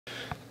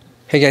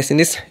Hey guys, in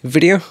this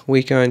video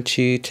we're going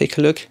to take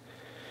a look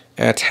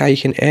at how you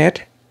can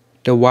add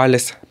the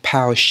wireless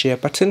power share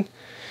button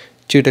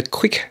to the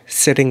quick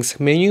settings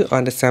menu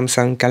on the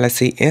Samsung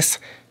Galaxy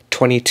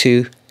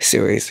S22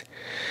 series.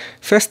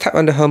 First, tap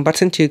on the home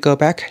button to go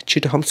back to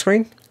the home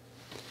screen,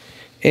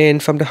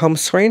 and from the home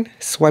screen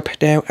swipe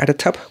down at the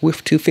top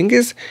with two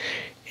fingers,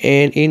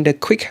 and in the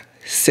quick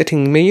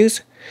setting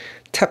menus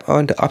tap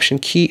on the option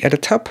key at the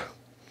top,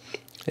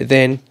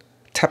 then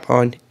tap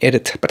on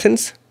edit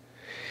buttons.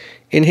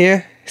 In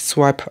here,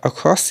 swipe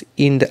across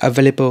in the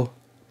available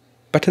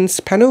buttons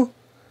panel,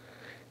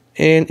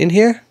 and in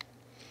here,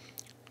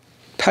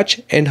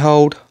 touch and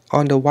hold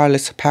on the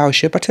wireless power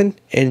share button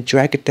and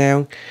drag it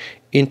down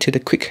into the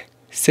quick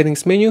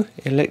settings menu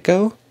and let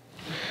go.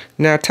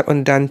 Now tap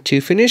on done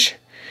to finish,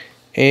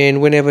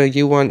 and whenever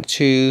you want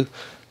to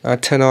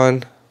turn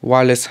on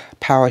wireless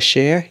power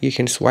share, you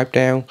can swipe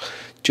down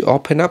to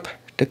open up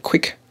the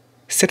quick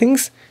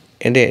settings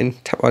and then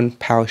tap on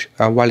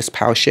wireless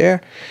power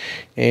share,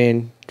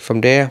 and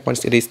from there,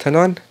 once it is turned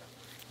on,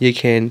 you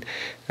can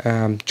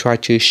try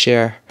to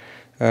share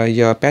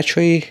your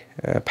battery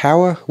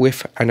power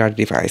with another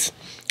device.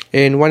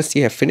 And once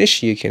you have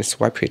finished, you can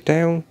swipe it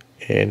down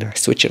and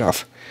switch it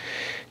off.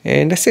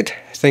 And that's it.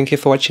 Thank you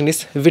for watching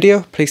this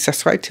video. Please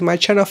subscribe to my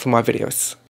channel for more videos.